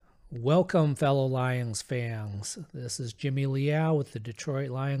Welcome, fellow Lions fans. This is Jimmy Liao with the Detroit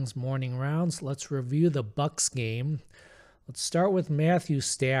Lions Morning Rounds. Let's review the Bucks game. Let's start with Matthew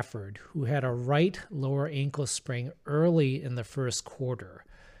Stafford, who had a right lower ankle sprain early in the first quarter.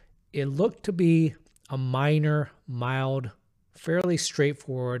 It looked to be a minor, mild, fairly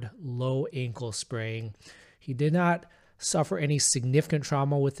straightforward low ankle sprain. He did not suffer any significant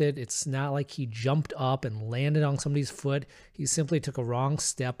trauma with it. It's not like he jumped up and landed on somebody's foot. He simply took a wrong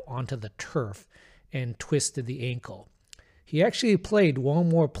step onto the turf and twisted the ankle. He actually played one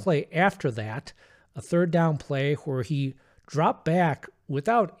more play after that, a third down play where he dropped back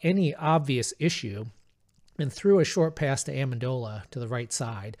without any obvious issue and threw a short pass to Amendola to the right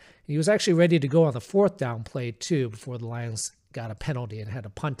side. He was actually ready to go on the fourth down play too before the Lions got a penalty and had to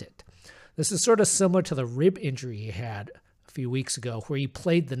punt it. This is sort of similar to the rib injury he had a few weeks ago where he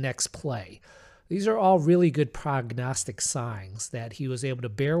played the next play. These are all really good prognostic signs that he was able to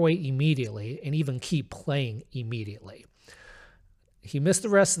bear weight immediately and even keep playing immediately. He missed the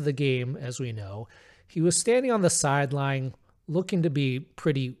rest of the game, as we know. He was standing on the sideline looking to be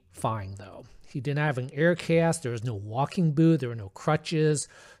pretty fine, though. He did not have an air cast. There was no walking boot. There were no crutches.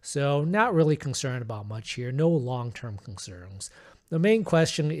 So not really concerned about much here. No long-term concerns. The main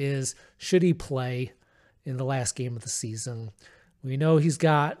question is, should he play in the last game of the season? We know he's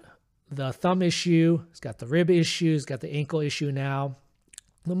got the thumb issue, he's got the rib issue, he's got the ankle issue now.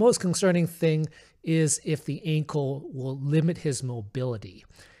 The most concerning thing is if the ankle will limit his mobility.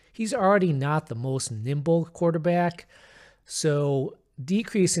 He's already not the most nimble quarterback, so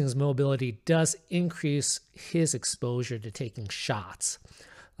decreasing his mobility does increase his exposure to taking shots,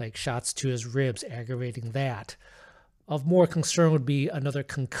 like shots to his ribs, aggravating that. Of more concern would be another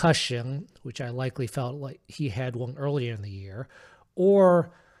concussion, which I likely felt like he had one earlier in the year,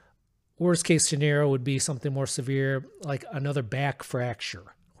 or worst case scenario would be something more severe like another back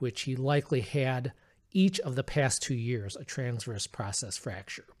fracture, which he likely had each of the past 2 years, a transverse process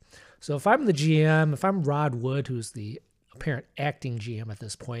fracture. So if I'm the GM, if I'm Rod Wood, who's the apparent acting GM at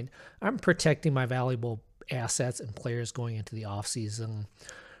this point, I'm protecting my valuable assets and players going into the offseason.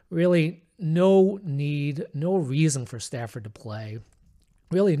 Really, no need, no reason for Stafford to play.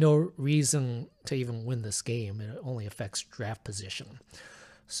 Really, no reason to even win this game. It only affects draft position.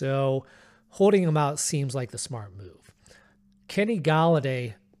 So, holding him out seems like the smart move. Kenny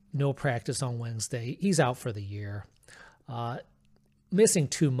Golladay, no practice on Wednesday. He's out for the year. Missing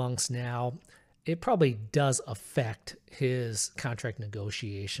 2 months now. It probably does affect his contract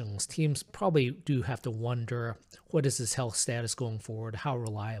negotiations. Teams probably do have to wonder, what is his health status going forward? How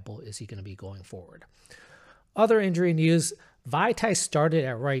reliable is he going to be going forward? Other injury news, Vaitai started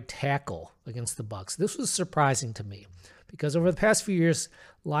at right tackle against the Bucks. This was surprising to me because over the past few years,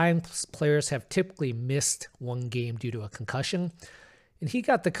 Lions players have typically missed one game due to a concussion, and he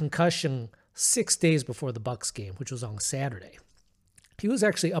got the concussion 6 days before the Bucks game, which was on Saturday. He was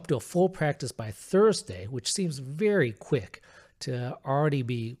actually up to a full practice by Thursday, which seems very quick to already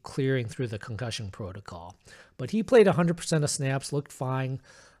be clearing through the concussion protocol. But he played 100% of snaps, looked fine.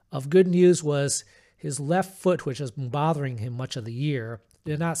 Of good news was his left foot, which has been bothering him much of the year,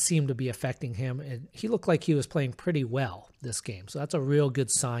 did not seem to be affecting him, and he looked like he was playing pretty well this game. So that's a real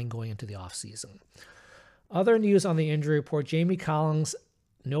good sign going into the offseason. Other news on the injury report, Jamie Collins,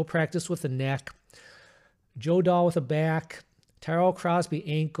 no practice with the neck. Joe Dahl with a back. Tyrell Crosby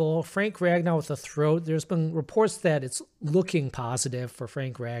ankle, Frank Ragnow with the throat. There's been reports that it's looking positive for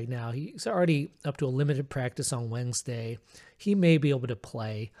Frank Ragnow. He's already up to a limited practice on Wednesday. He may be able to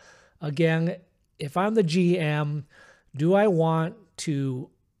play. Again, if I'm the GM, do I want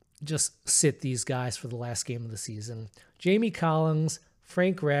to just sit these guys for the last game of the season? Jamie Collins,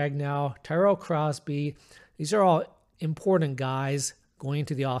 Frank Ragnow, Tyrell Crosby, these are all important guys going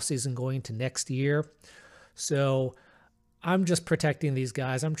into the offseason, going into next year. So I'm just protecting these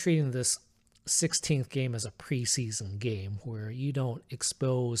guys. I'm treating this 16th game as a preseason game where you don't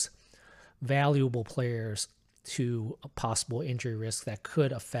expose valuable players to a possible injury risk that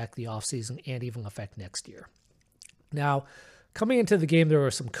could affect the offseason and even affect next year. Now, coming into the game, there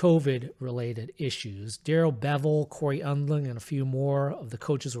were some COVID-related issues. Darrell Bevell, Corey Undling, and a few more of the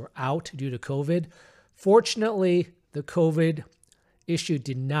coaches were out due to COVID. Fortunately, the COVID issue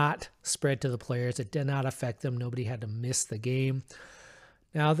did not spread to the players. It did not affect them. Nobody had to miss the game.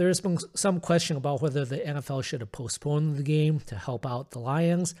 Now, there's been some question about whether the NFL should have postponed the game to help out the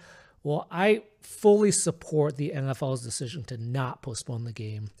Lions. Well, I fully support the NFL's decision to not postpone the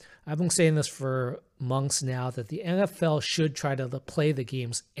game. I've been saying this for months now, that the NFL should try to play the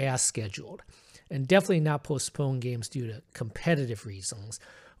games as scheduled and definitely not postpone games due to competitive reasons.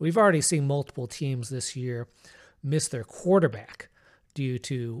 We've already seen multiple teams this year miss their quarterback due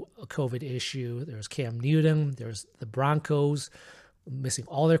to a COVID issue. There's Cam Newton. There's the Broncos missing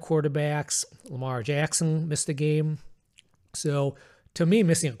all their quarterbacks. Lamar Jackson missed a game. So to me,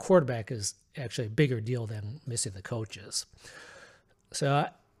 missing a quarterback is actually a bigger deal than missing the coaches. So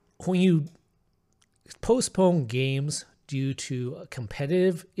when you postpone games due to a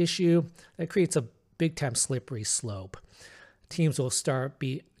competitive issue, that creates a big-time slippery slope. Teams will start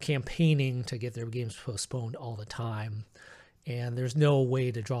campaigning to get their games postponed all the time, and there's no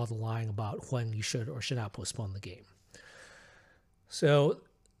way to draw the line about when you should or should not postpone the game. So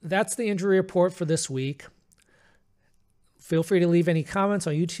that's the injury report for this week. Feel free to leave any comments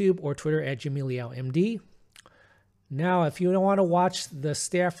on YouTube or Twitter at Jimmy Liao MD. Now, if you don't want to watch the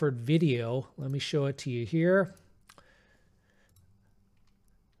Stafford video, let me show it to you here.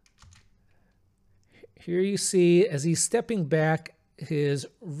 Here you see, as he's stepping back, his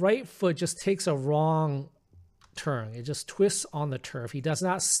right foot just takes a wrong turn. It just twists on the turf. He does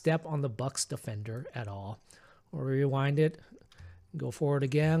not step on the Bucs defender at all. We'll rewind it. Go forward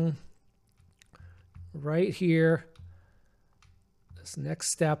again. Right here. This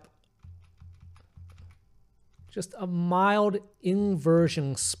next step. Just a mild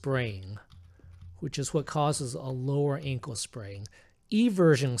inversion sprain, which is what causes a lower ankle sprain.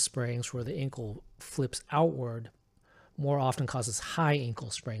 Eversion sprains, where the ankle flips outward, more often causes high ankle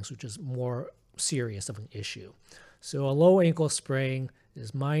sprains, which is more serious of an issue. So a low ankle sprain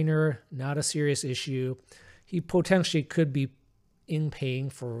is minor, not a serious issue. He potentially could be in pain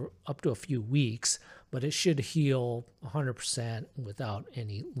for up to a few weeks, but it should heal 100% without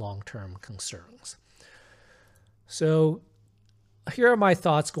any long-term concerns. So here are my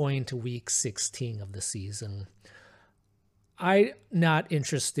thoughts going into week 16 of the season. I'm not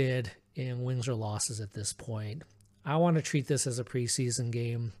interested in wins or losses at this point. I want to treat this as a preseason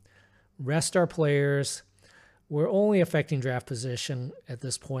game. Rest our players. We're only affecting draft position at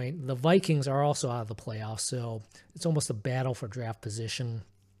this point. The Vikings are also out of the playoffs, so it's almost a battle for draft position.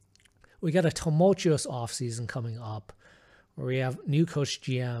 We got a tumultuous offseason coming up where we have new coach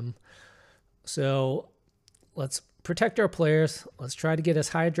GM. So let's protect our players. Let's try to get as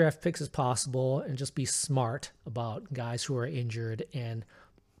high draft picks as possible and just be smart about guys who are injured and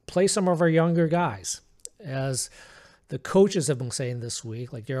play some of our younger guys. As the coaches have been saying this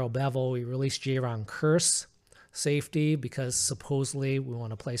week, like Darrell Bevell, we released Jaron Kearse, safety, because supposedly we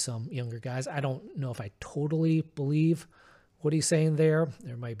want to play some younger guys. I don't know if I totally believe what he's saying there.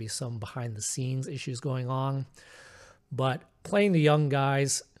 There might be some behind the scenes issues going on, but playing the young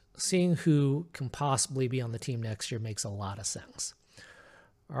guys, seeing who can possibly be on the team next year makes a lot of sense.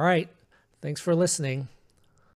 All right. Thanks for listening.